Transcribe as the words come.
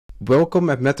Welcome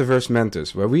at Metaverse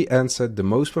Mentors, where we answer the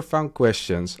most profound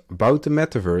questions about the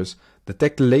Metaverse,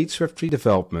 detect the latest Web3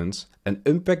 developments, and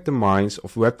unpack the minds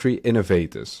of Web3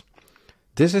 innovators.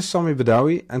 This is Sami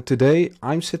Badawi, and today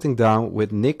I'm sitting down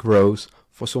with Nick Rose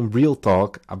for some real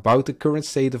talk about the current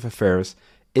state of affairs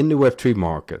in the Web3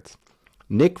 market.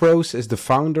 Nick Rose is the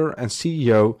founder and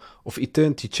CEO of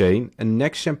Eternity Chain, a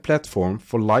next-gen platform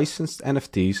for licensed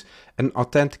NFTs and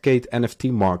authenticate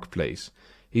NFT marketplace.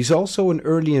 He's also an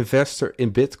early investor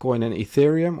in Bitcoin and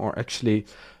Ethereum, or actually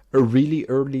a really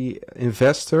early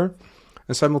investor.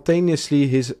 And simultaneously,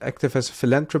 he's active as a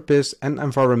philanthropist and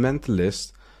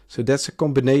environmentalist. So that's a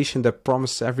combination that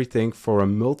promises everything for a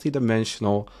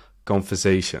multidimensional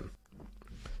conversation.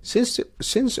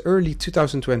 Since early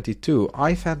 2022,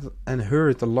 I've had and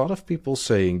heard a lot of people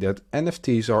saying that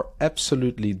NFTs are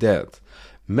absolutely dead.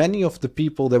 Many of the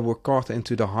people that were caught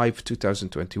into the hype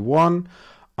 2021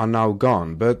 are now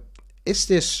gone. But is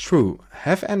this true?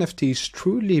 Have NFTs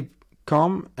truly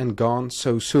come and gone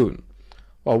so soon?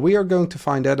 Well, we are going to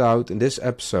find that out in this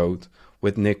episode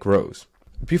with Nick Rose.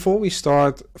 Before we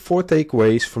start, 4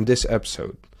 takeaways from this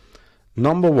episode.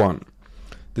 Number 1,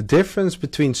 the difference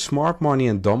between smart money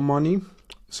and dumb money.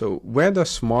 So where does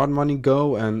smart money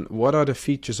go and what are the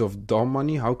features of dumb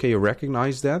money? How can you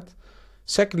recognize that?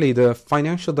 Secondly, the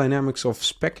financial dynamics of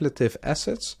speculative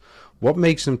assets. What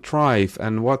makes them thrive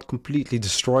and what completely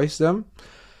destroys them?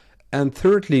 And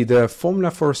thirdly, the formula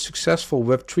for a successful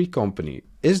Web3 company.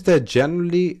 Is there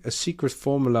generally a secret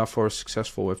formula for a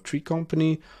successful Web3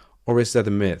 company, or is that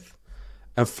a myth?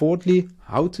 And fourthly,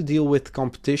 how to deal with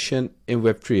competition in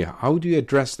Web3. How do you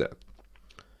address that?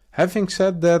 Having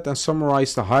said that and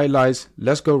summarized the highlights,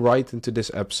 let's go right into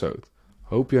this episode.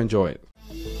 Hope you enjoy it.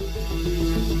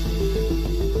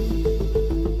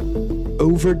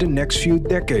 Over the next few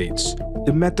decades,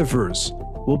 the Metaverse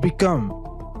will become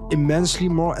immensely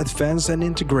more advanced and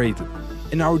integrated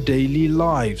in our daily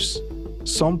lives.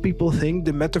 Some people think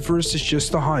the Metaverse is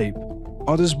just a hype.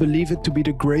 Others believe it to be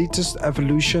the greatest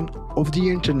evolution of the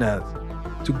internet.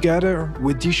 Together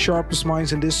with the sharpest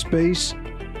minds in this space,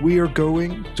 we are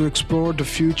going to explore the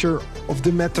future of the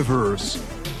Metaverse.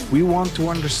 We want to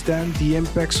understand the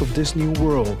impacts of this new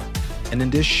world, and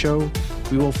in this show,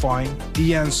 we will find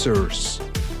the answers.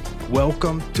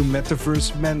 Welcome to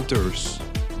Metaverse Mentors.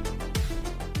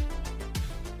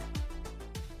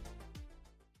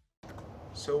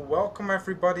 So welcome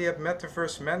everybody at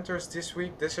Metaverse Mentors this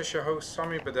week. This is your host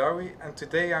Sami Badawi, and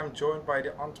today I'm joined by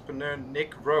the entrepreneur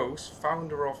Nick Rose,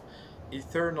 founder of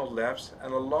Ethernal Labs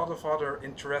and a lot of other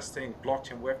interesting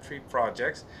blockchain Web3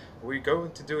 projects. We're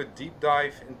going to do a deep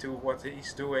dive into what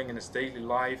he's doing in his daily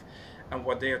life and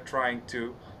what they are trying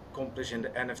to accomplish in the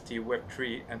NFT,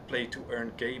 Web3 and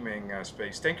play-to-earn gaming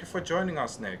space. Thank you for joining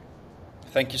us, Nick.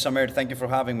 Thank you, Samir. Thank you for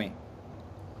having me.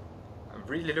 I'm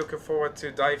really looking forward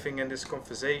to diving in this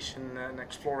conversation and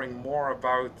exploring more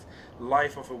about the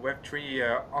life of a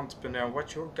Web3 entrepreneur,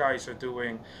 what you guys are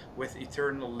doing with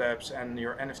Ethernal Labs and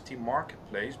your NFT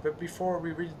marketplace. But before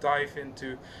we really dive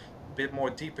into a bit more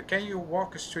deeper, can you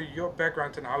walk us through your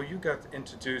background and how you got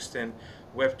introduced in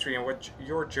Web3 and what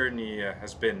your journey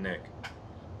has been, Nick?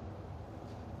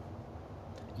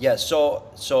 Yeah,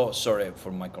 so sorry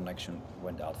for my connection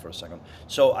went out for a second.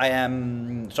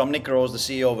 I'm Nick Rose, the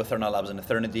CEO of Ethernal Labs and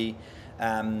Eternity.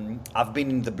 I've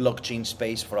been in the blockchain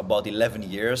space for about 11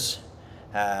 years.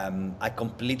 I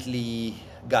completely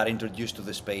got introduced to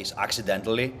the space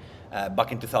accidentally.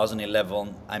 Back in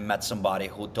 2011, I met somebody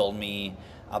who told me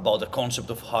about the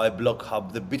concept of how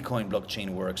the Bitcoin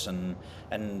blockchain works and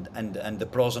the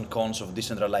pros and cons of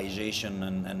decentralization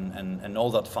and all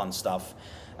that fun stuff.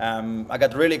 I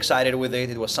got really excited with it.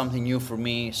 It was something new for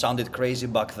me. Sounded crazy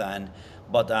back then,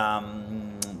 but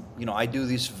I do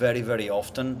this very, very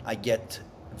often. I get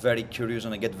very curious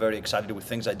and I get very excited with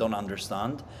things I don't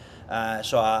understand.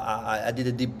 So I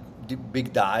did a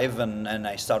big dive and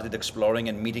I started exploring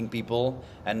and meeting people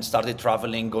and started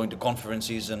traveling, going to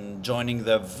conferences and joining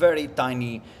the very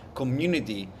tiny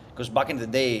community. Because back in the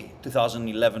day,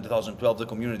 2011, 2012, the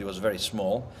community was very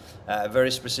small. Very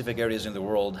specific areas in the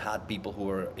world had people who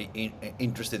were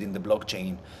interested in the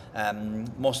blockchain.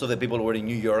 Most of the people were in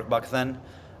New York back then.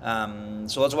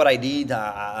 So that's what I did.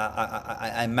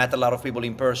 I met a lot of people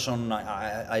in person.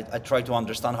 I tried to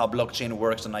understand how blockchain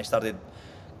works, and I started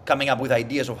coming up with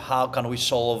ideas of how can we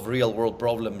solve real world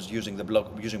problems using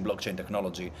blockchain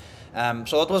technology.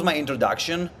 So that was my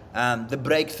introduction. The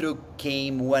breakthrough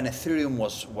came when Ethereum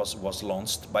was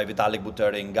launched by Vitalik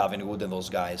Buterin, Gavin Wood and those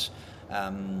guys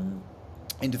in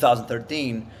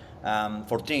 2013,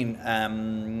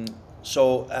 14.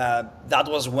 So that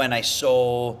was when I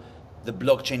saw the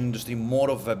blockchain industry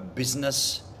more of a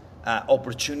business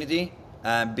opportunity,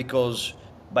 because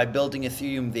by building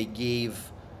Ethereum, they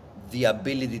gave the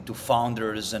ability to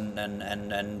founders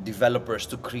and developers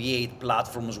to create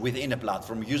platforms within a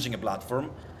platform, using a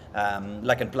platform,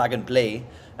 like a plug and play.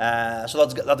 So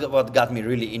that's what got me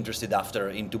really interested after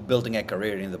into building a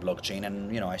career in the blockchain.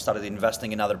 And I started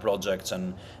investing in other projects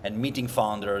and meeting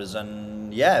founders.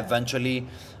 And yeah, eventually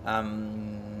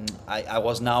I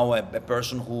was now a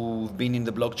person who's been in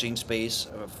the blockchain space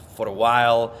for a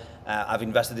while. I've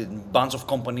invested in a bunch of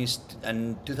companies.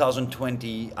 And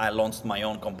 2020, I launched my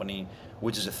own company,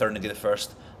 which is Ethernal Verse, the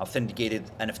first authenticated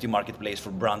NFT marketplace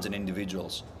for brands and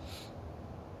individuals.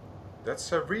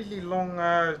 That's a really long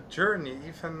journey,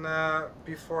 even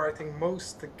before I think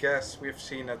most guests we've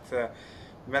seen at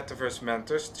Metaverse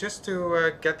Mentors. Just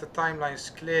to get the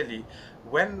timelines clearly,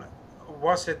 when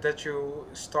was it that you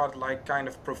started like kind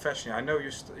of professionally? I know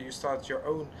you started your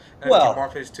own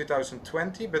marketplace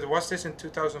 2020, but was this in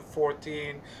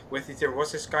 2014 with Ethereum?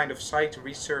 Was this kind of site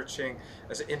researching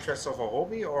as an interest of a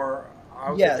hobby, or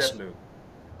how did that look?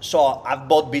 So I've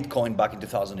bought Bitcoin back in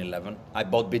 2011. I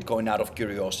bought Bitcoin out of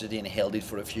curiosity and held it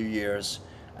for a few years.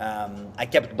 I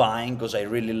kept buying because I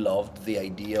really loved the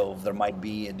idea of there might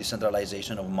be a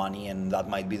decentralization of money, and that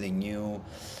might be the new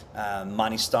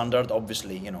money standard.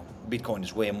 Obviously, Bitcoin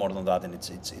is way more than that, and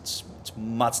it's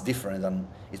much different, and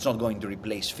it's not going to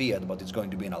replace fiat, but it's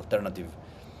going to be an alternative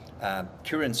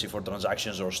currency for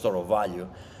transactions or store of value.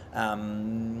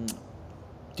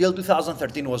 Till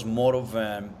 2013 was more of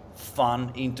a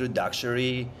fun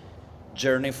introductory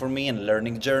journey for me and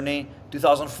learning journey.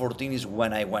 2014 is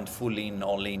when I went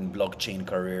all in blockchain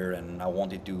career, and I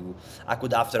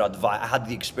had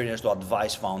the experience to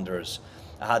advise founders.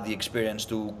 I had the experience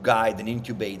to guide and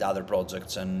incubate other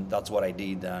projects, and that's what I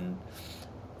did. And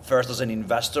first as an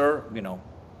investor,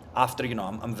 after,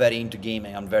 I'm very into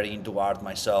gaming, I'm very into art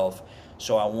myself.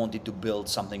 So I wanted to build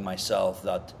something myself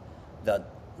that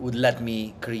would let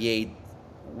me create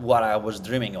what I was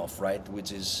dreaming of, right?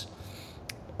 Which is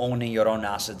owning your own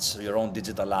assets, your own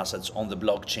digital assets on the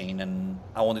blockchain. And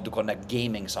I wanted to connect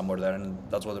gaming somewhere there, and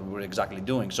that's what we're exactly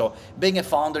doing. So being a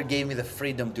founder gave me the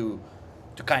freedom to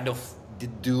kind of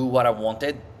do what I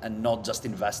wanted and not just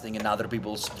investing in other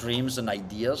people's dreams and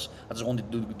ideas. I just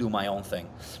wanted to do my own thing.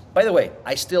 By the way,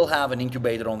 I still have an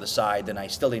incubator on the side, and I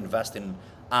still invest in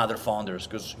other founders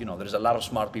because, there's a lot of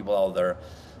smart people out there,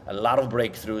 a lot of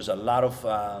breakthroughs, a lot of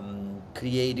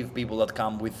creative people that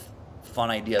come with fun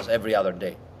ideas every other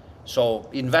day. So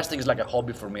investing is like a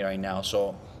hobby for me right now.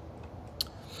 So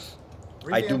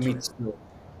really I do meet.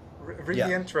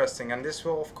 Really interesting, and this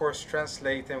will of course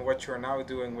translate in what you're now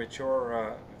doing with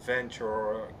your venture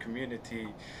or community,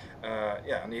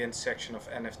 on the intersection of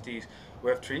NFTs,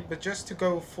 Web3. But just to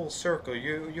go full circle,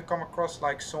 you come across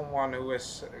like someone who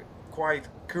is quite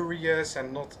curious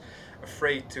and not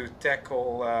afraid to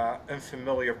tackle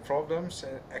unfamiliar problems.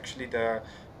 Actually, the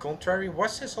contrary.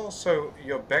 Was this also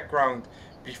your background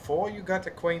before you got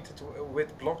acquainted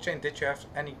with blockchain? Did you have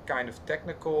any kind of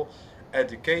technical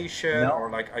education or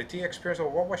like IT experience, or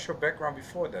what was your background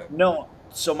before that? No.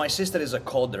 So my sister is a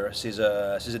coder. She's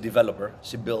a developer.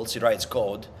 She writes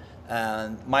code.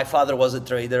 And my father was a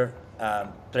trader.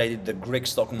 Traded the Greek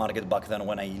stock market back then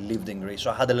when I lived in Greece.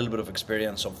 So I had a little bit of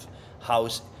experience of how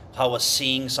I was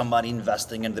seeing somebody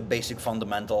investing in the basic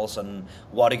fundamentals and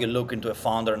what do you look into a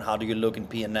founder and how do you look in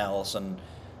P&Ls and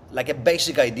like a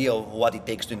basic idea of what it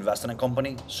takes to invest in a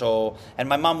company. So, and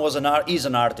my mom is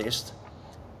an artist.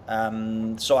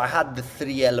 So I had the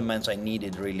three elements I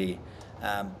needed really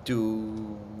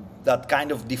that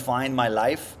kind of defined my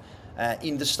life.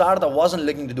 In the start, I wasn't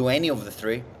looking to do any of the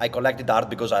three. I collected art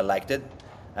because I liked it,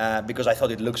 because I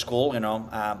thought it looks cool.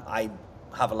 I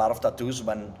have a lot of tattoos.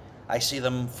 When I see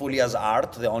them fully as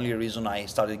art, the only reason I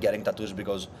started getting tattoos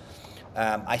because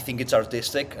I think it's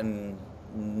artistic and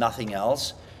nothing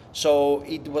else. So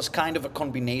it was kind of a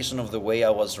combination of the way I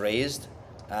was raised,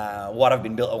 what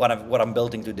I'm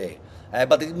building today.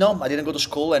 But no, I didn't go to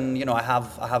school, and I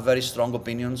have very strong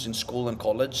opinions in school and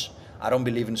college. I don't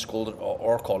believe in school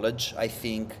or college. I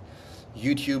think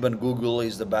YouTube and Google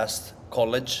is the best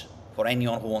college for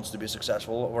anyone who wants to be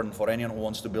successful, or for anyone who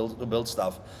wants to build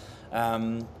stuff.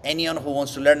 Anyone who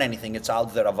wants to learn anything, it's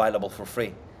out there available for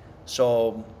free.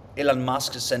 So Elon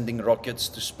Musk is sending rockets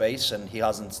to space, and he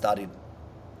hasn't studied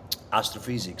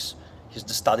astrophysics. He's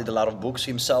just studied a lot of books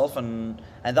himself, and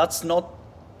that's not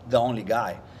the only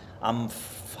guy.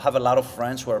 Have a lot of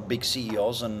friends who are big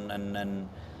CEOs, and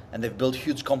they've built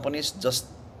huge companies just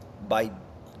by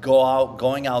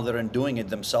going out there and doing it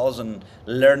themselves and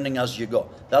learning as you go.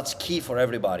 That's key for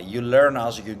everybody. You learn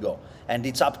as you go, and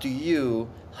it's up to you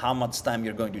how much time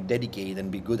you're going to dedicate and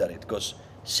be good at it, because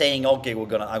saying, okay, I'm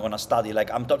gonna study.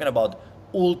 Like, I'm talking about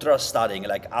ultra studying.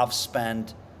 Like, I've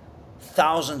spent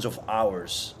thousands of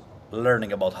hours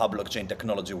learning about how blockchain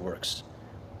technology works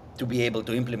to be able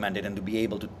to implement it and to be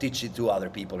able to teach it to other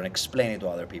people and explain it to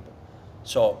other people.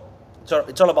 So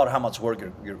it's all about how much work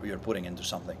you're putting into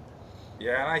something.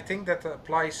 Yeah, and I think that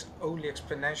applies only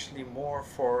exponentially more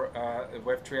for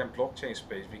Web3 and blockchain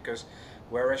space, because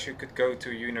whereas you could go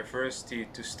to university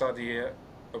to study a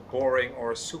boring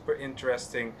or a super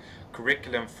interesting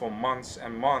curriculum for months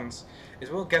and months,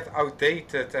 it will get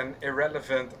outdated and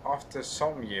irrelevant after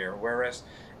some year. Whereas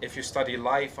if you study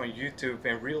live on YouTube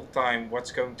in real time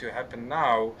what's going to happen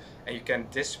now, and you can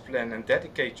discipline and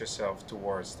dedicate yourself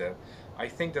towards that, I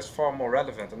think that's far more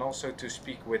relevant. And also to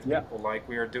speak with people like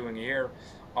we are doing here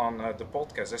on the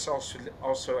podcast. That's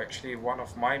also actually one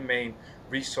of my main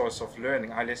resource of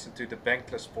learning. I listen to the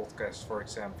Bankless podcast, for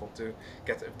example, to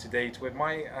get up to date with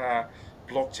my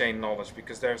blockchain knowledge,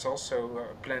 because there's also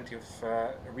plenty of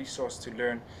resource to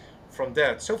learn from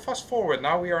that. So fast forward,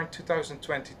 now we are in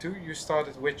 2022. You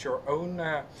started with your own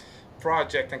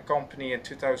project and company in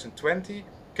 2020.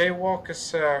 Can you walk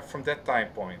us from that time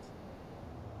point?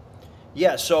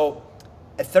 Yeah, so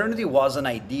Eternity was an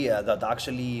idea that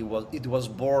actually was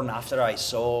born after I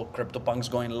saw CryptoPunks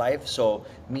going live. So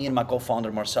me and my co-founder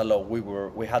Marcelo,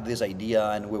 we had this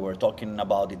idea and we were talking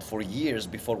about it for years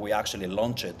before we actually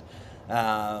launched it.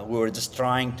 We were just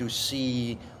trying to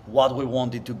see what we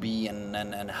want it to be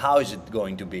and how is it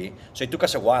going to be. So it took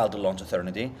us a while to launch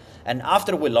Eternity. And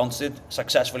after we launched it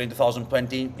successfully in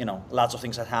 2020, lots of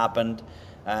things had happened.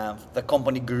 The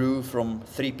company grew from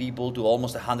 3 people to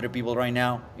almost 100 people right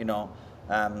now,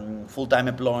 full-time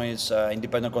employees,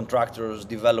 independent contractors,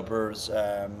 developers,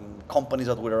 companies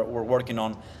that we're working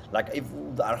on. Like, if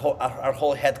our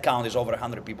whole headcount is over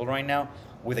 100 people right now,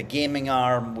 with a gaming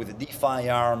arm, with a DeFi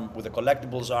arm, with a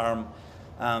collectibles arm.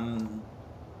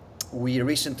 We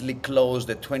recently closed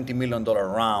a $20 million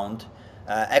round,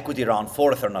 equity round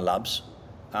for Ethernal Labs,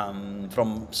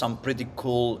 from some pretty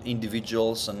cool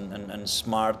individuals and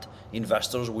smart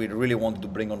investors we really wanted to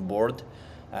bring on board.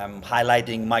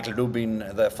 Highlighting Michael Rubin,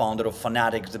 the founder of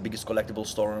Fanatics, the biggest collectible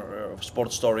store,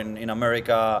 sports store in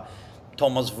America,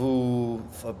 Thomas Vu,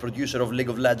 producer of League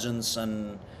of Legends,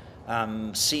 and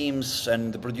Sims,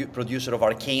 and the producer of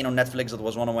Arcane on Netflix, that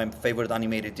was one of my favorite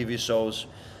animated TV shows.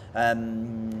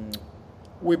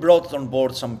 We brought on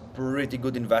board some pretty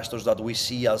good investors that we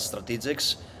see as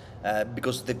strategics,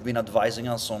 because they've been advising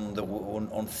us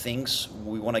on things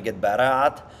we want to get better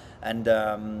at, and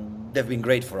they've been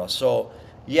great for us. So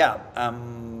yeah,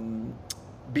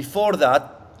 before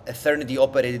that, Eternity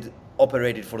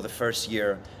operated for the first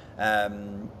year,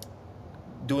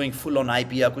 doing full-on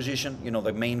IP acquisition.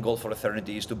 The main goal for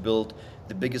Eternity is to build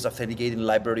the biggest authenticating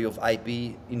library of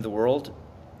IP in the world.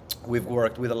 We've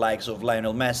worked with the likes of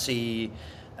Lionel Messi,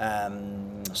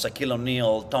 Shaquille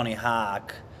O'Neal, Tony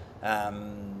Hawk,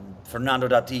 Fernando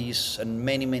Tatis, and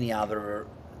many other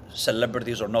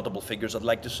celebrities or notable figures, I'd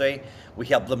like to say. We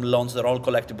help them launch their own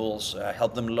collectibles,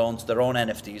 help them launch their own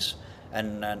NFTs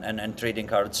and trading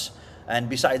cards. And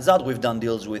besides that, we've done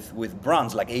deals with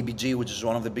brands like ABG, which is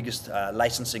one of the biggest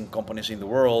licensing companies in the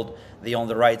world. They own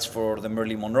the rights for the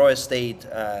Marilyn Monroe estate,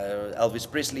 Elvis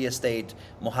Presley estate,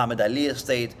 Muhammad Ali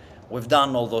estate. We've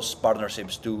done all those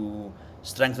partnerships to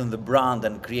strengthen the brand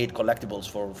and create collectibles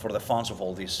for the fans of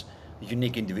all these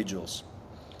unique individuals.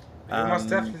 You must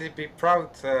definitely be proud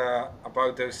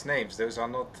about those names. Those are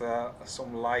not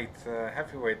some light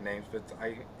heavyweight names, but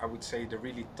I would say the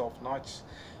really top-notch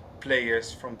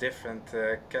players from different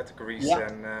categories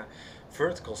and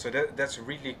verticals. So that's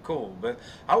really cool. But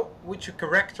how would you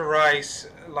characterize,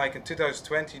 like in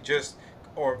 2020, just,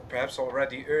 or perhaps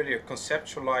already earlier,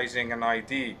 conceptualizing an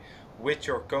idea with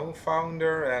your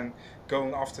co-founder and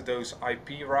going after those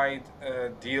IP right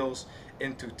deals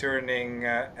into turning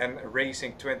and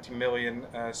raising 20 million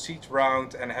seed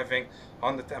round and having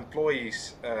 100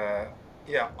 employees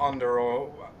under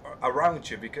or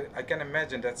around you? Because I can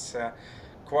imagine that's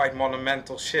quite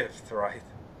monumental shift, right?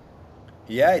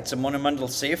 Yeah, it's a monumental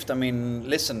shift. I mean,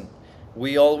 listen,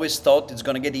 we always thought it's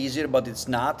going to get easier, but it's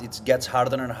not. It gets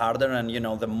harder and harder, and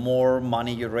the more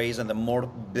money you raise and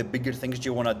the bigger things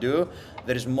you want to do,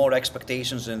 there is more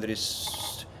expectations and there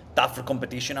is tougher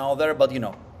competition out there. But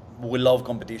we love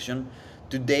competition.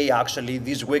 Today, actually,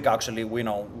 this week, actually,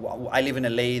 I live in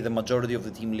LA. The majority of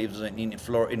the team lives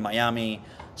in Miami.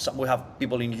 We have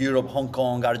people in Europe, Hong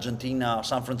Kong, Argentina,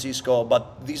 San Francisco.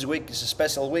 But this week is a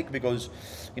special week because,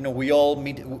 we all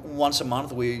meet once a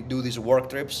month. We do these work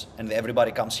trips, and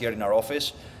everybody comes here in our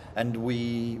office, and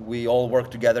we all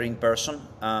work together in person.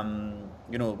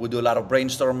 You know, we do a lot of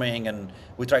brainstorming and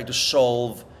we try to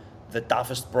solve the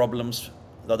toughest problems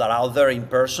that are out there in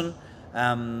person.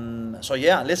 So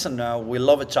yeah, listen, we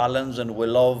love a challenge and we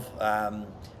love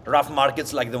rough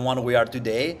markets like the one we are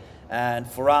today. And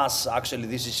for us, actually,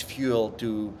 this is fuel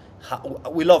to,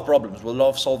 we love problems, we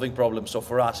love solving problems. So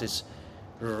for us, it's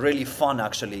really fun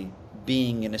actually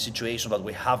being in a situation that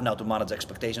we have now to manage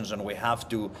expectations and we have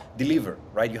to deliver,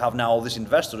 right? You have now all these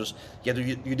investors yet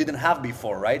you didn't have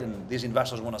before, right? And these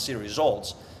investors want to see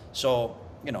results. So,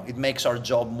 you know, it makes our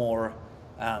job more,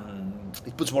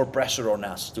 it puts more pressure on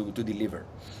us to deliver.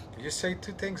 You say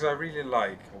two things I really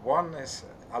like. One is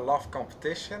I love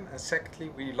competition, and secondly,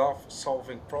 we love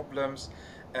solving problems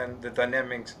and the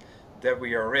dynamics that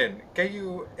we are in. Can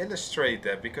you illustrate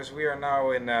that? Because we are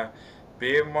now in a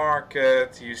bear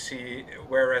market. You see,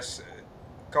 whereas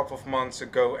a couple of months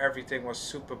ago everything was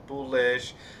super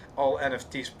bullish, all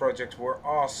NFTs projects were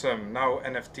awesome. Now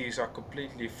NFTs are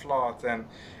completely flawed and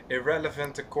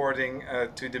irrelevant according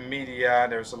to the media.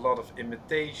 There's a lot of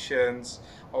imitations.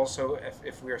 Also,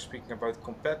 if we are speaking about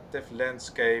competitive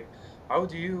landscape, how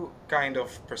do you kind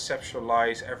of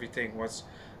perceptualize everything what's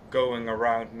going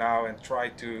around now and try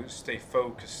to stay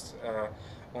focused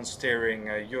on steering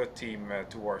your team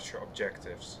towards your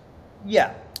objectives?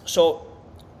 Yeah, so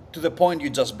to the point you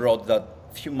just brought, that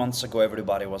a few months ago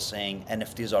everybody was saying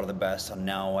NFTs are the best, and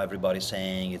now everybody's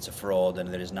saying it's a fraud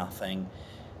and there is nothing.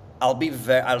 I'll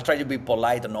try to be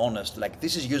polite and honest. Like,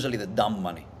 this is usually the dumb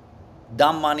money.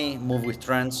 Dumb money move with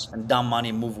trends, and dumb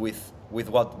money move with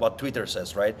what Twitter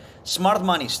says, right? Smart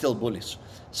money is still bullish.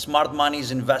 Smart money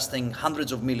is investing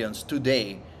hundreds of millions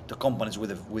today to companies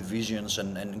with visions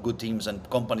and good teams and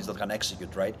companies that can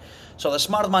execute, right? So the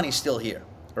smart money is still here,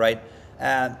 right?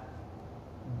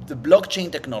 The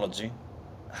blockchain technology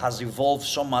has evolved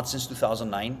so much since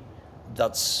 2009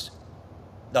 that's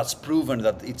proven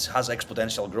that it has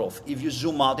exponential growth. If you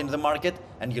zoom out into the market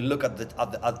and you look at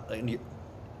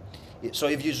so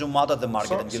if you zoom out at the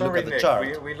market and you look at the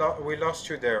chart. We lost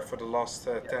you there for the last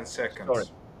 10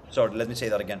 seconds. Sorry, let me say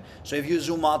that again. So if you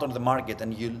zoom out on the market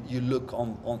and you look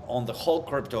on the whole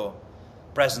crypto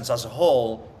presence as a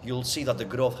whole, you'll see that the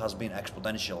growth has been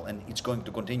exponential and it's going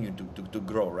to continue to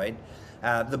grow, right?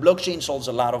 The blockchain solves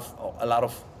a lot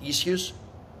of issues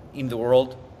in the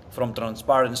world, from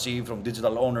transparency, from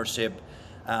digital ownership,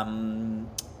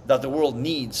 that the world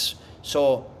needs.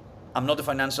 So I'm not a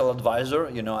financial advisor,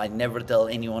 you know, I never tell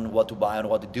anyone what to buy or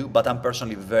what to do, but I'm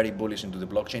personally very bullish into the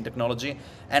blockchain technology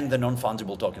and the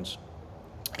non-fungible tokens.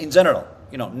 In general,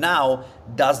 you know, now,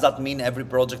 does that mean every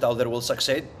project out there will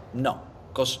succeed? No,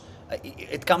 because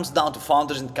it comes down to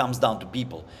founders and it comes down to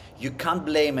people. You can't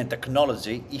blame a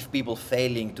technology if people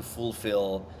failing to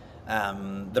fulfill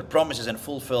their promises and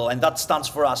fulfill, and that stands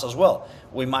for us as well.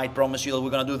 We might promise you that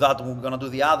we're going to do that and we're going to do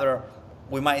the other.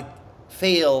 We might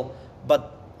fail,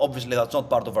 but obviously that's not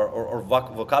part of our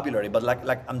vocabulary, but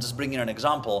like I'm just bringing an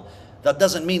example. That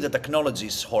doesn't mean the technology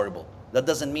is horrible. That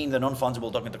doesn't mean the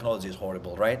non-fungible token technology is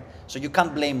horrible, right? So you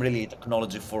can't blame really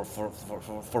technology for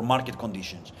market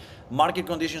conditions. Market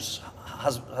conditions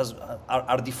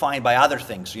are defined by other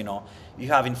things, you know. You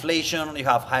have inflation, you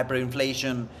have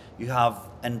hyperinflation, you have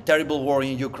a terrible war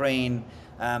in Ukraine.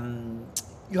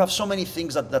 You have so many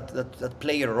things that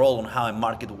play a role on how a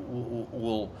market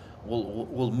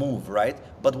will move, right?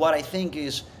 But what I think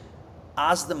is,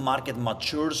 as the market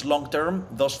matures long term,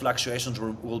 those fluctuations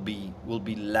will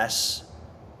be less.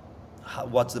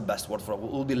 What's the best word for it?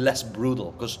 Will be less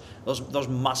brutal, because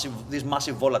this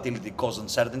massive volatility causes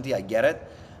uncertainty. I get it,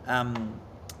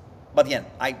 but yeah,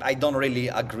 I don't really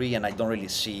agree, and I don't really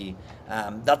see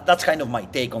that's kind of my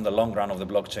take on the long run of the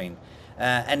blockchain.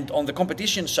 And on the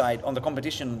competition side, on the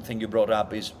competition thing you brought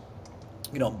up is,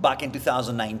 you know, back in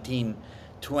 2019.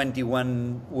 20,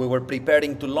 when we were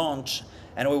preparing to launch,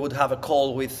 and we would have a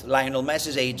call with Lionel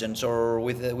Messi's agents or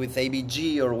with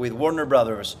ABG or with Warner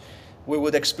Brothers, we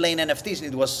would explain NFTs,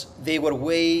 and it was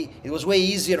way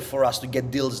easier for us to get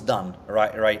deals done,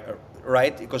 right?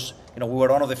 Because, you know, we were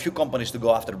one of the few companies to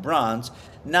go after brands.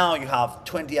 Now you have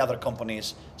 20 other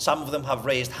companies. Some of them have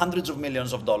raised hundreds of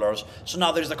millions of dollars. So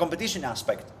now there's the competition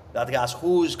aspect that has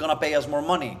who's gonna pay us more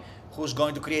money. Who's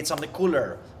going to create something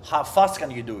cooler? How fast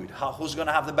can you do it? Who's going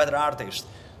to have the better artist?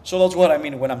 So that's what I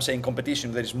mean when I'm saying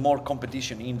competition. There is more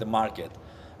competition in the market,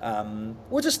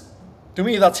 which is, to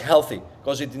me, that's healthy,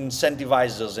 because it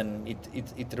incentivizes and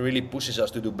it really pushes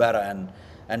us to do better and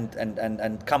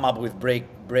come up with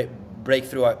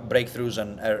breakthroughs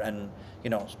and you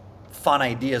know, fun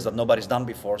ideas that nobody's done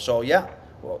before. So yeah,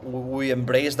 we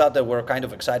embrace that, and we're kind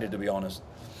of excited, to be honest.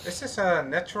 Is this a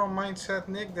natural mindset,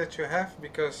 Nick, that you have?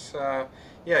 Because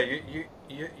yeah,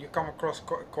 you come across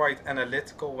quite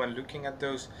analytical when looking at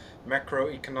those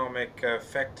macroeconomic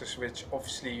factors, which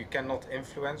obviously you cannot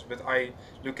influence. But I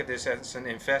look at this as an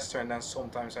investor, and then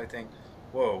sometimes I think,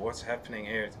 whoa, what's happening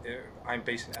here? I'm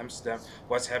based in Amsterdam.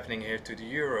 What's happening here to the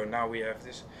euro? Now we have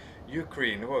this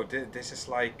Ukraine. Whoa, this is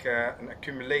like an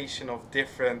accumulation of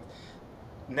different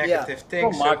negative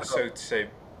things, so to say.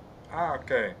 Ah,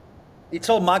 okay. It's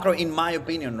all macro, in my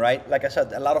opinion, right? Like I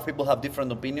said, a lot of people have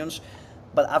different opinions,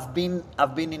 but I've been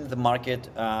in the market,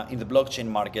 in the blockchain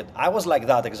market. I was like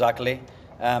that exactly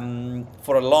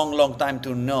for a long time,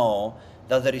 to know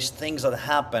that there is things that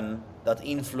happen that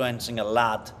influencing a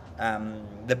lot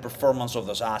the performance of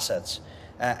those assets.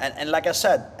 And like I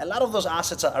said, a lot of those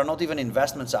assets are not even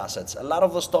investments assets. A lot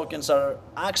of those tokens are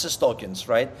access tokens,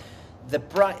 right?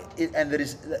 And there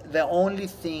is the only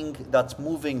thing that's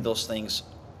moving those things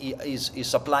is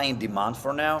supply and demand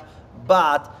for now,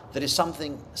 but there is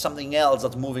something else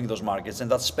that's moving those markets, and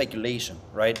that's speculation,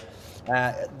 right?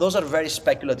 Those are very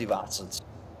speculative assets.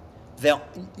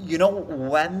 You know,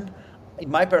 when,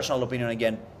 in my personal opinion,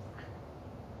 again,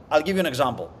 I'll give you an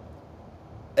example.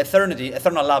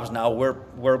 Ethernal Labs now,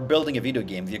 we're building a video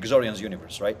game, the Exorian's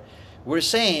universe, right? We're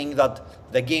saying that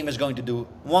the game is going to do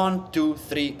 1, 2,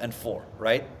 3, and 4,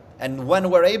 right? And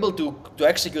when we're able to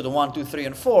execute 1, 2, 3,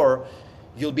 and 4,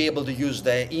 you'll be able to use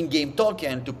the in-game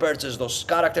token to purchase those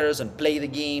characters and play the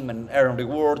game and earn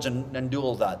rewards and do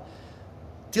all that.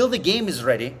 Till the game is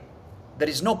ready, there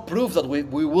is no proof that we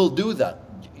will do that.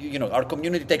 You know, our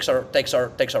community takes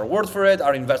our word for it.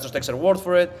 Our investors takes our word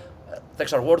for it.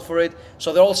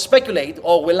 So they all speculate.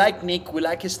 Oh, we like Nick, we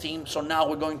like his team. So now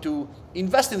we're going to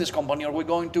invest in this company, or we're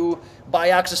going to buy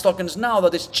access tokens now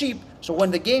that is cheap. So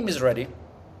when the game is ready,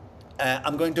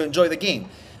 I'm going to enjoy the game.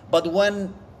 But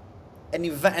when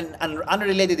an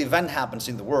unrelated event happens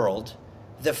in the world,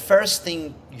 the first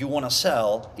thing you want to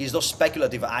sell is those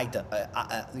speculative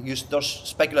those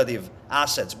speculative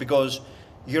assets, because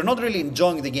you're not really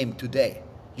enjoying the game today.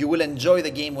 You will enjoy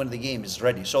the game when the game is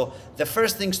ready. So the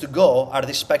first things to go are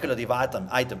these speculative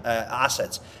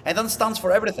assets, and that stands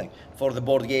for everything: for the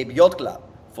board game Yacht Club,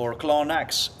 for Clone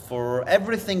X, for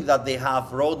everything that they have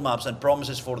roadmaps and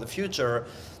promises for the future.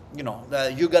 You know,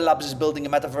 the Yuga Labs is building a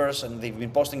metaverse, and they've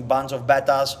been posting bunch of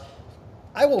betas.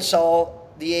 I will sell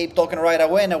the ape token right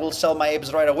away, and I will sell my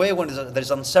apes right away when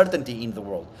there's uncertainty in the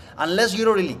world. Unless you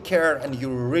don't really care and you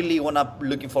really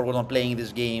looking forward to playing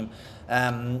this game,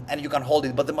 and you can hold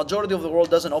it. But the majority of the world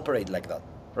doesn't operate like that,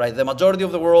 right? The majority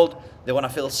of the world, they want to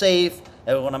feel safe,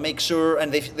 they want to make sure,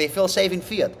 and they feel safe in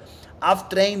fiat. I've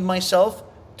trained myself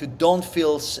to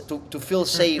feel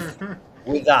safe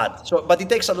with that. So, but it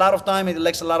takes a lot of time, it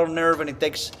takes a lot of nerve, and it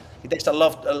takes a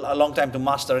long time to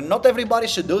master. And not everybody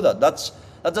should do that.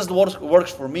 That just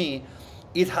works for me.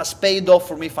 It has paid off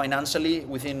for me financially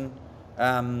within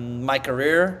my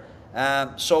career.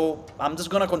 So I'm just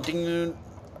gonna continue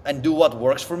and do what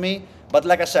works for me. But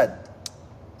like I said,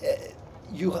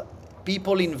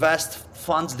 people invest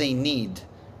funds they need,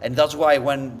 and that's why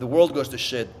when the world goes to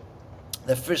shit,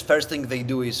 the first thing they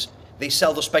do is they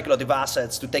sell those speculative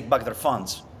assets to take back their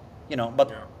funds, you know.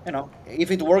 But you know, if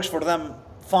it works for them,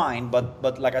 fine.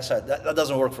 But like I said, that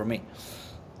doesn't work for me.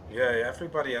 Yeah,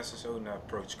 everybody has his own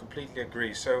approach. Completely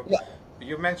agree. So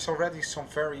you mentioned already some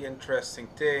very interesting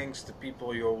things. The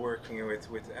people you're working with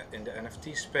in the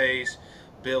NFT space,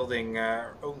 building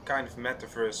own kind of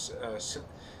metaverse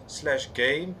slash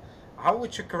game. How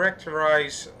would you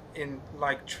characterize in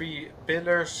like 3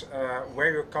 pillars where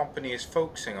your company is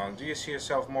focusing on? Do you see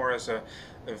yourself more as a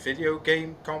video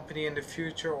game company in the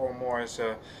future, or more as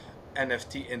a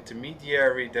NFT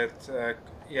intermediary that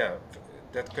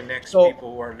that connects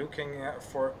people who are looking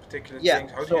for particular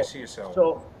things? How do you see yourself?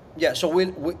 So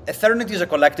Eternity is a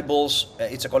collectibles.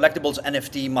 It's a collectibles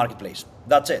NFT marketplace.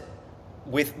 That's it.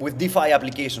 With DeFi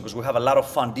applications, because we have a lot of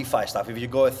fun DeFi stuff. If you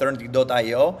go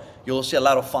eternity.io, you'll see a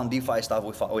lot of fun DeFi stuff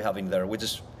we have in there, which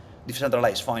is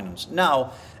decentralized finance.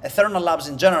 Now, Ethernal Labs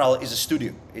in general is a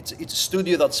studio. It's a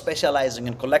studio that's specializing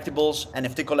in collectibles,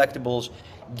 NFT collectibles,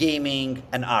 gaming,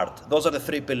 and art. Those are the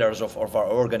 3 pillars of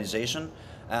our organization.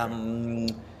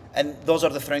 And those are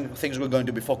the things we're going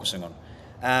to be focusing on.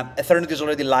 Eternity is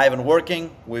already live and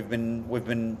working.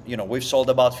 We've sold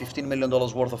about $15 million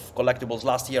worth of collectibles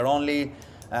last year only.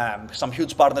 Some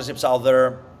huge partnerships out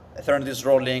there. Eternity is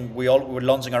rolling. We're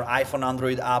launching our iPhone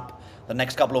Android app the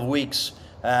next couple of weeks.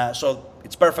 So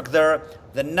it's perfect there.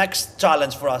 The next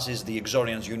challenge for us is the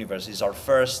Exorian's universe. It's our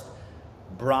first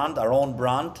brand, our own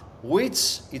brand,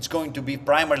 which it's going to be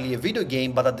primarily a video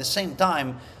game, but at the same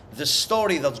time, the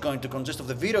story that's going to consist of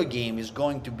the video game is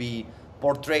going to be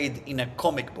portrayed in a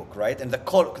comic book, right? And the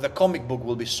comic book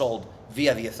will be sold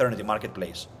via the Eternity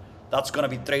marketplace. That's going to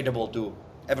be tradable to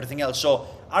everything else. So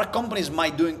our companies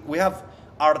we have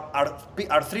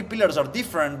our three pillars are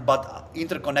different but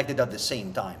interconnected at the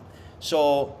same time.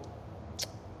 So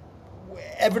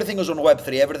everything is on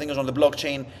Web3, everything is on the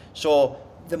blockchain. So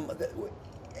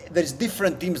there's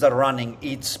different teams that are running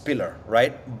each pillar,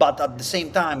 right? But at the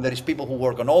same time, there is people who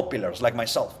work on all pillars, like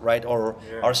myself, right? Or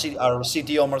our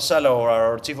CTO Marcelo, or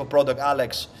our Chief of Product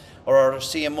Alex, or our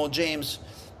CMO James.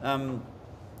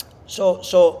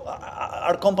 So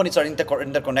our companies are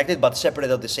interconnected but separate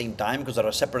at the same time because there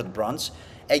are separate brands.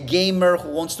 A gamer who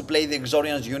wants to play the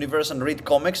Exorians universe and read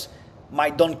comics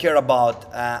might don't care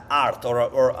about art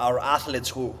or athletes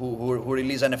who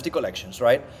release NFT collections,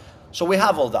 right? So we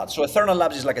have all that. So Ethernal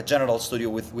Labs is like a general studio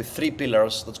with three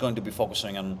pillars that's going to be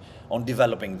focusing on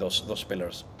developing those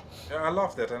pillars. Yeah, I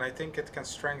love that, and I think it can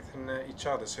strengthen each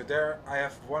other. So there I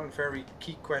have one very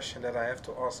key question that I have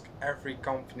to ask every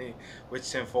company which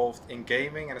is involved in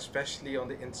gaming, and especially on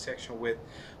the intersection with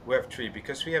Web3,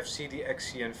 because we have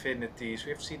CDXC Infinities,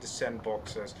 we have the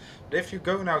sandboxes. But if you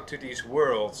go now to these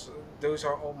worlds, those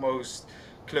are almost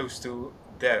close to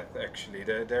death actually.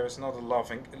 There is not a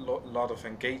lot of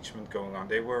engagement going on.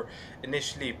 They were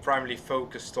initially primarily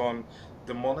focused on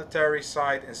the monetary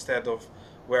side instead of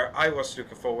where I was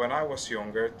looking for when I was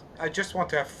younger. I just want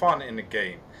to have fun in the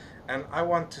game, and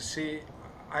I'm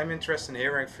interested in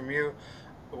hearing from you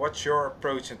what's your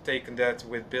approach and take on that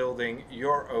with building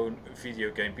your own video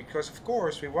game, because of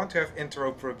course we want to have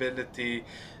interoperability,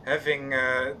 having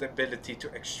the ability to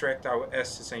extract our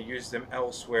assets and use them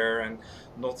elsewhere and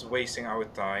not wasting our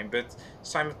time, but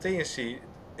simultaneously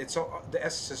the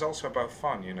essence is also about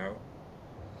fun, you know.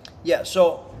 Yeah,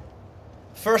 so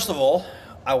first of all,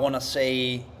 I want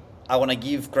to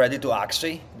give credit to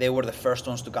Axie. They were the first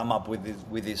ones to come up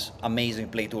with this amazing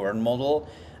play to earn model.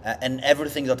 And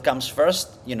everything that comes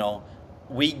first, you know,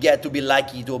 we get to be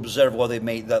lucky to observe what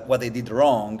they did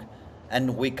wrong,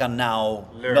 and we can now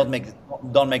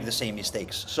don't make the same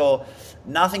mistakes. So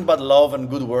nothing but love and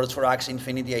good words for Axie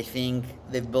Infinity. I think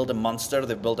they've built a monster.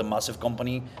 They've built a massive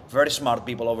company. Very smart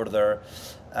people over there.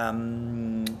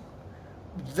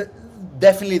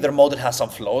 Definitely their model has some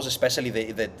flaws, especially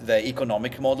the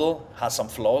economic model has some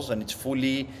flaws, and it's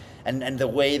fully and the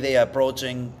way they are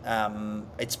approaching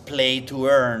it's play to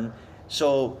earn.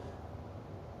 So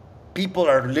people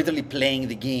are literally playing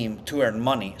the game to earn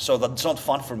money. So that's not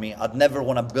fun for me. I'd never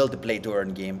want to build a play to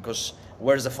earn game, because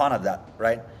where's the fun of that,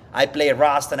 right? I play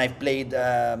Rust and I've played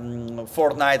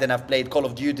Fortnite and I've played Call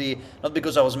of Duty, not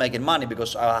because I was making money,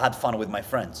 because I had fun with my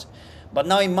friends. But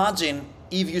now imagine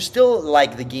if you still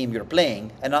like the game you're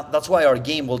playing, and that's why our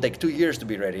game will take 2 years to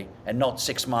be ready and not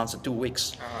 6 months or 2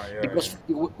 weeks. Because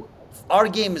our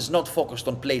game is not focused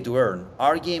on play to earn.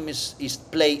 Our game is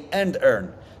play and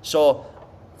earn. So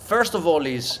first of all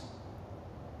is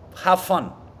have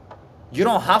fun. You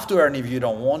don't have to earn if you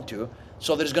don't want to.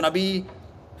 So there's gonna be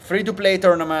free to play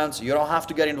tournaments. You don't have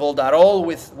to get involved at all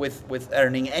with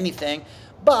earning anything,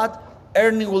 but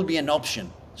earning will be an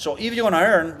option. So if you want to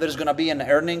earn, there's going to be an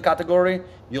earning category.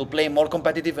 You'll play more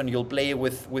competitive, and you'll play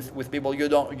with people you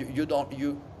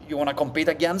want to compete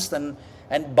against, and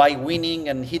by winning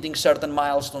and hitting certain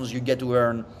milestones, you get to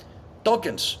earn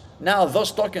tokens. Now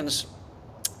those tokens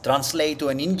translate to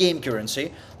an in-game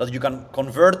currency that you can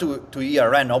convert to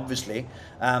ERN, obviously.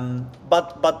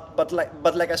 But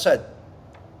like I said,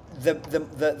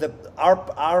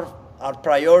 our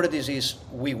priorities is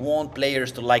we want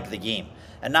players to like the game.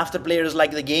 And after players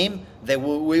like the game,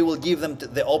 we will give them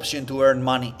the option to earn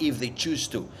money if they choose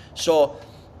to. So,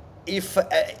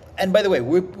 and by the way,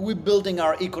 we're building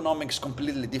our economics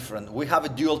completely different. We have a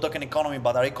dual token economy,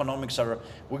 but our economics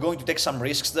we're going to take some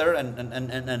risks there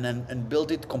and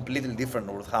build it completely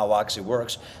different with how Axie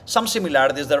works. Some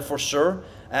similarities there for sure,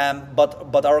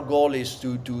 but our goal is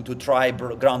to try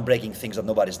groundbreaking things that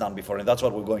nobody's done before, and that's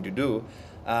what we're going to do.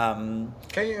 Can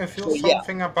you unveil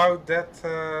something about that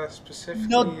specifically?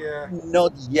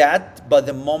 Not yet, but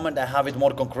the moment I have it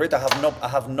more concrete, I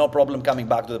have no problem coming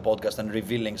back to the podcast and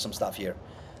revealing some stuff here.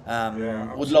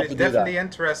 Would love to do that. Definitely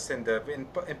interested in that. In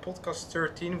podcast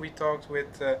 13, we talked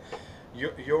with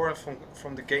Joran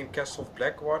from the game Castle of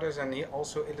Blackwaters, and he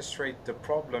also illustrated the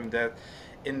problem that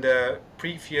in the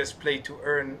previous play to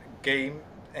earn game,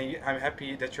 and I'm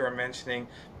happy that you are mentioning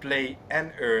play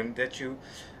and earn, that you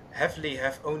heavily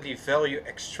have only value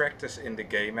extractors in the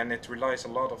game, and it relies a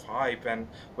lot of hype, and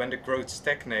when the growth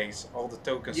stagnates, all the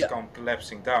tokens come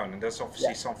collapsing down, and that's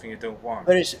obviously something you don't want.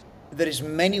 there is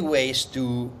many ways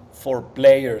for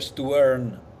players to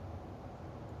earn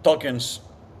tokens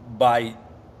by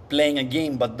playing a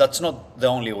game, but that's not the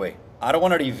only way. I don't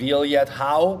want to reveal yet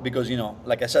how, because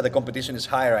like I said, the competition is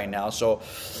high right now. So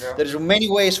there's many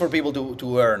ways for people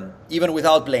to earn, even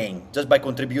without playing, just by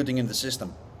contributing in the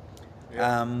system.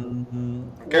 Yeah.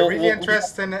 Okay, really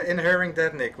interested in hearing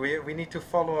that, Nick. We need to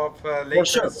follow up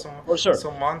later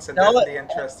some months, and definitely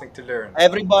interesting to learn.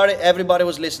 Everybody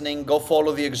who's listening, go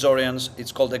follow the Exorians.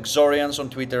 It's called Exorians on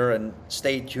Twitter, and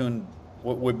stay tuned.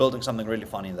 We're building something really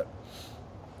funny there.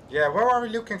 Yeah, where are we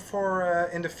looking for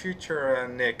in the future,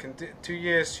 Nick? In 2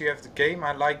 years you have the game.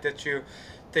 I like that you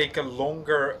take a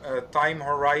longer time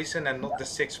horizon and not the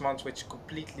 6 months, which is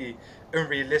completely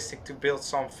unrealistic to build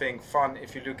something fun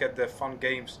if you look at the fun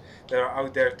games that are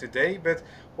out there today. But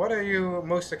what are you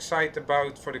most excited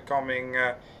about for the coming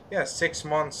 6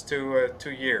 months to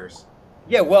 2 years?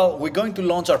 Yeah, well, we're going to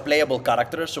launch our playable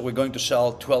characters, so we're going to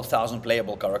sell 12,000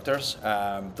 playable characters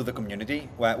to the community.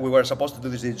 We were supposed to do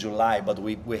this in July, but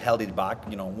we held it back.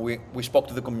 We spoke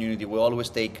to the community. We always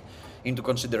take into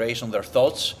consideration their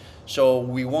thoughts. So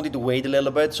we wanted to wait a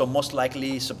little bit. So most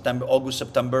likely August,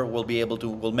 September,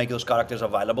 we'll make those characters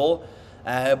available.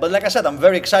 But like I said, I'm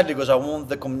very excited because I want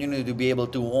the community to be able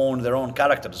to own their own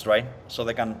characters, right? So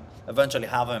they can eventually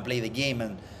have them and play the game.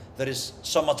 And there is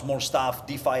so much more stuff,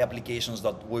 DeFi applications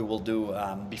that we will do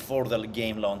before the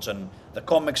game launch, and the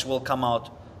comics will come out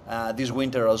this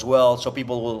winter as well. So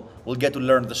people will get to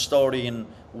learn the story and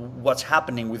what's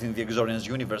happening within the Exorians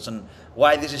universe and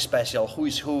why this is special, who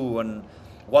is who, and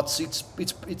what's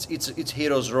its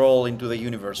hero's role into the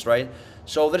universe, right?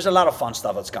 So there's a lot of fun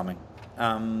stuff that's coming.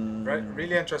 Right,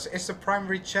 really interesting. Is the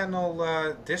primary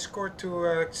channel Discord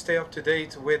to stay up to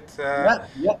date with the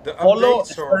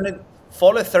updates?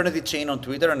 Follow Eternity Chain on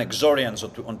Twitter and Exorians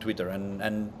on Twitter,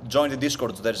 and join the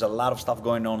Discord. So there's a lot of stuff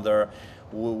going on there.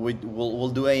 We'll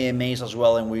do AMAs as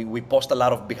well, and we post a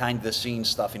lot of behind the scenes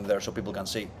stuff in there so people can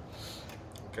see.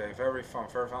 Okay, very fun,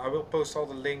 very fun. I will post all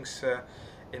the links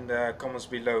in the comments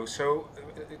below. So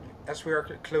as we are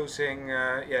closing,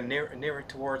 nearing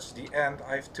towards the end,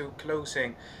 I have 2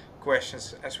 closing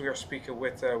questions as we are speaking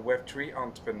with a Web3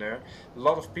 entrepreneur. A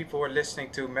lot of people who are listening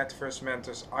to Metaverse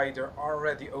Mentors either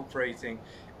already operating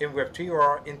in Web3 or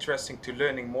are interested to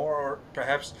learning more, or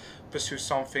perhaps pursue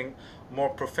something more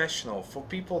professional. For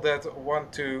people that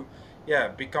want to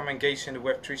become engaged in the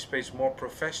Web3 space more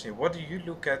professionally, what do you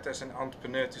look at as an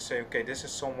entrepreneur to say, okay, this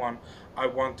is someone I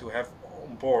want to have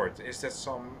on board? Is that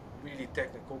some really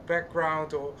technical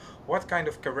background, or what kind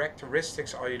of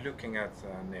characteristics are you looking at,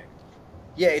 Nick?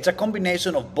 Yeah, it's a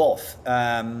combination of both. You're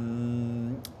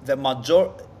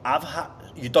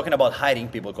talking about hiring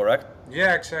people, correct?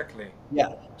 Yeah, exactly.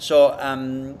 Yeah. So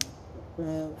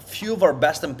few of our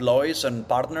best employees and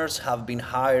partners have been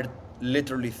hired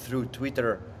literally through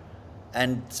Twitter,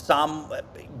 and some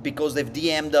because they've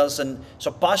DM'd us. And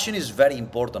so passion is very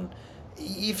important.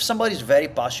 If somebody is very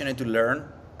passionate to learn,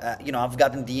 I've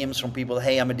gotten DMs from people,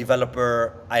 hey, I'm a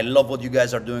developer, I love what you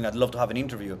guys are doing, I'd love to have an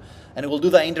interview. And we'll do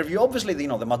that interview. Obviously, the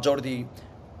majority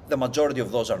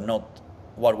of those are not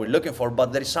what we're looking for,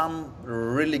 but there is some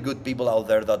really good people out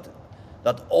there that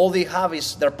all they have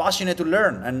is they're passionate to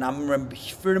learn. And I'm a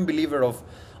firm believer of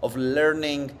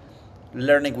learning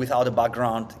without a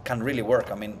background can really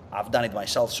work. I mean, I've done it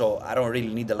myself, so I don't really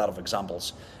need a lot of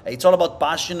examples. It's all about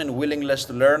passion and willingness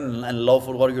to learn and love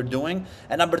for what you're doing.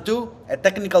 And number 2, a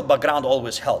technical background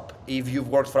always help. If you've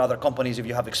worked for other companies, if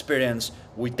you have experience,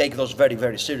 we take those very,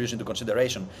 very serious into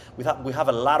consideration. We have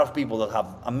a lot of people that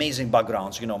have amazing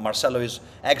backgrounds. Marcelo is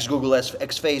ex-Google,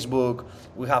 ex-Facebook.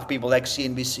 We have people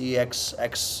ex-CNBC,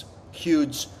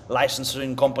 ex-huge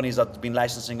licensing companies that have been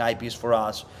licensing IPs for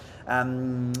us.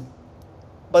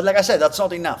 But like I said, that's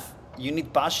not enough. You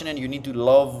need passion, and you need to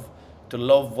love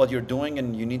what you're doing,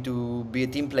 and you need to be a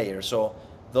team player. So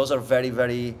those are very,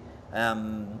 very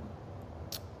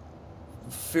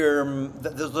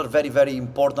those are very, very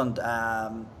important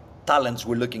talents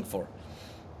we're looking for.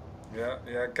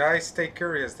 Yeah, guys, stay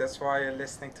curious. That's why you're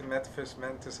listening to Metaverse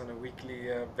Mentors on a weekly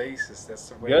basis. That's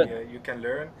the way you can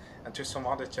learn, and to some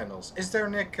other channels. Is there,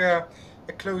 Nick, a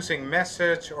closing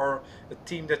message or a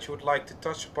theme that you would like to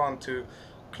touch upon to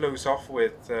close off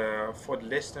with for the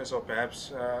listeners, or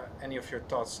perhaps any of your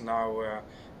thoughts now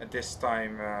at this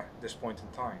point in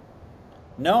time?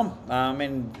 No, I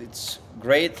mean, it's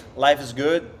great. Life is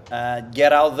good.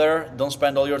 Get out there. Don't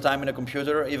spend all your time in a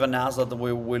computer. Even us, that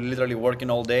we're literally working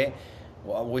all day.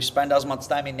 We spend as much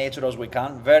time in nature as we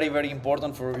can. Very, very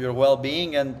important for your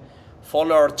well-being. And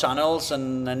follow our channels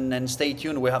and stay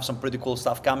tuned. We have some pretty cool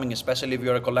stuff coming, especially if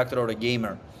you're a collector or a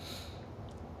gamer.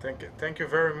 Thank you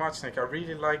very much, Nick. I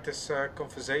really like this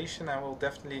conversation, and we'll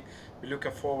definitely be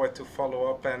looking forward to follow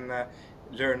up and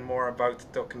learn more about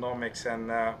tokenomics and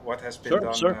what has been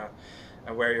done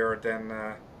and where you're then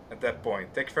at that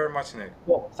point. Thank you very much, Nick.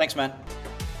 Well, thanks, man.